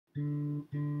I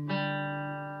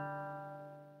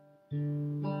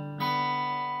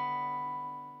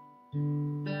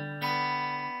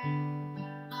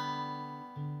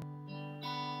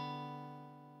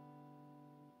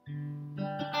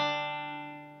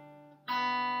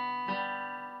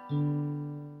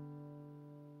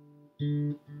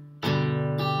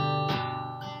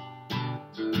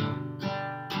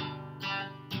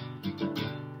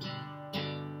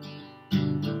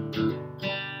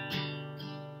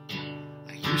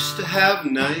used to have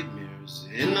nightmares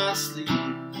in my sleep.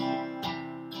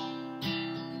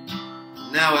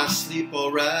 Now I sleep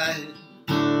alright.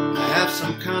 I have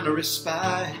some kind of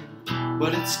respite,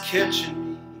 but it's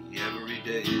catching me every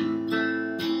day.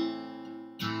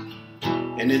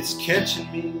 And it's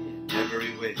catching me in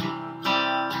every way.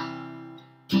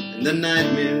 And the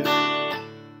nightmare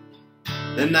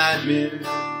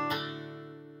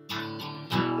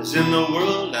is in the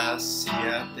world I see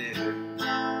out there.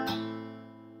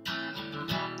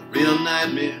 The real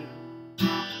nightmare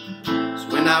is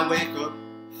when I wake up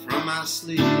from my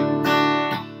sleep.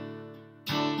 I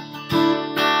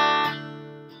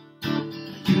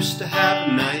used to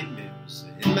have nightmares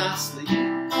in my sleep.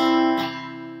 I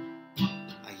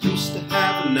used to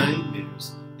have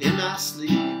nightmares in my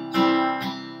sleep.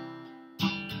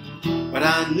 But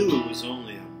I knew it was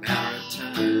only a matter of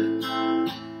time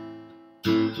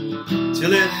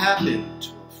till it happened to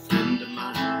a friend of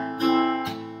mine.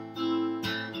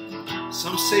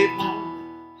 Some say it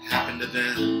won't happen to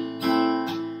them,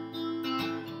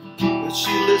 but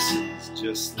she listens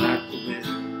just like the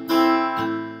wind,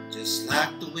 just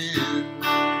like the wind.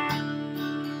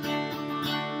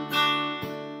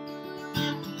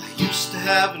 I used to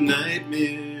have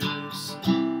nightmares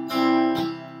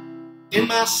in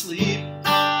my sleep,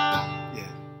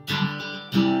 yeah.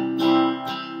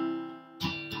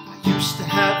 I used to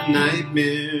have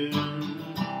nightmares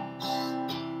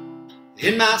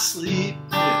in my sleep,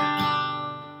 yeah.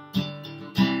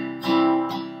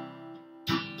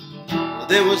 Well,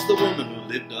 there was the woman who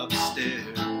lived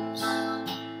upstairs,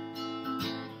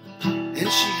 and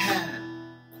she had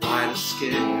quite a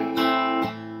scare.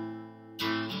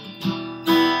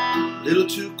 A little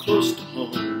too close to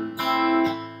home.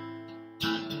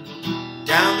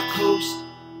 Down the coast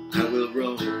I will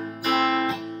roam,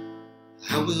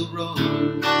 I will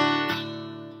roam.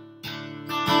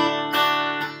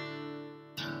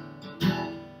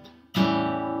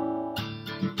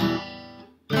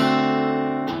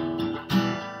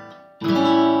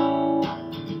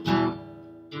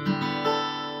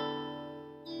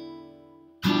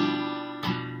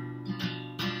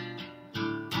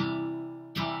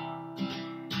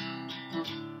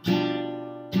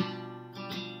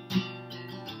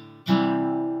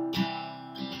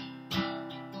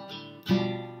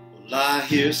 I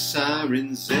hear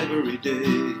sirens every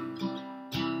day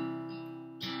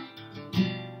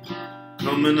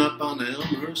coming up on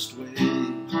Elmhurst Way,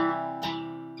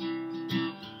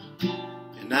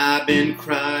 and I've been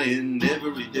crying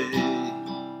every day.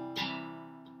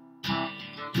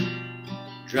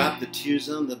 Drop the tears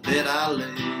on the bed I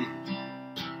lay.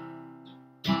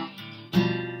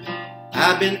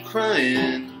 I've been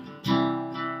crying,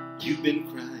 you've been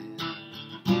crying,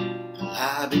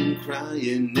 I've been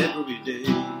crying every day.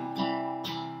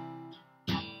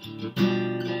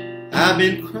 I've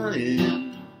been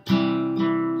crying,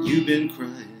 you've been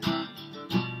crying,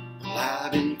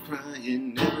 I've been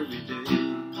crying every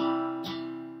day.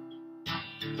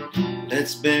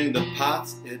 Let's bang the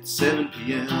pots at 7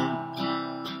 p.m.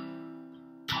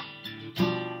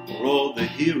 for all the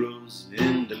heroes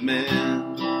in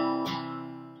demand.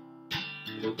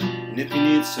 And if you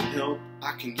need some help,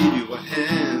 I can give you a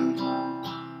hand.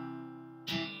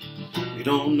 We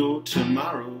don't know,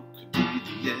 tomorrow could be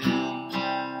the end.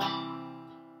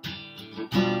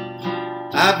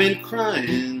 I've been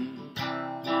crying,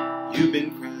 you've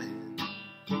been crying,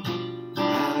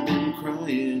 I've been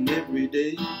crying every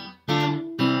day.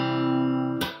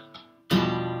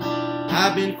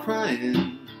 I've been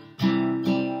crying,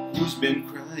 who's been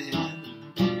crying?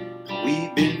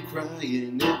 We've been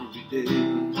crying every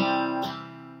day.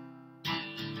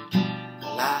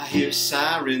 Well, I hear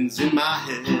sirens in my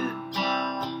head,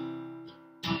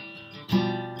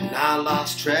 and I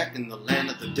lost track in the land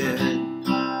of the dead.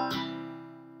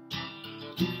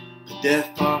 The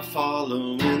deaf are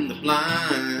following the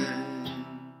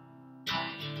blind.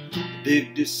 The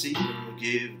big deceiver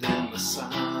gave them a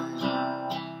sign.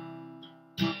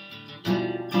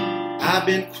 I've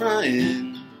been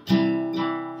crying,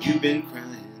 you've been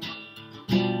crying,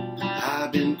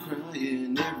 I've been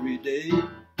crying every day.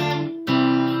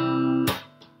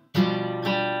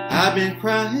 I've been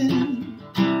crying,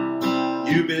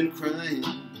 You've been crying,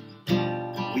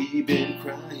 we've been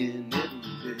crying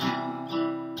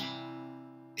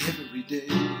every day,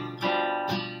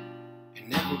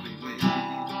 in every way.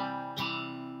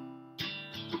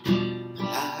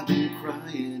 I've been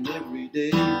crying every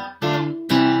day,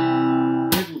 in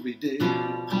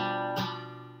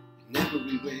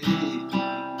every way.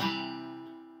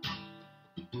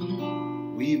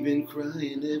 We've been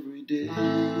crying every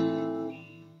day.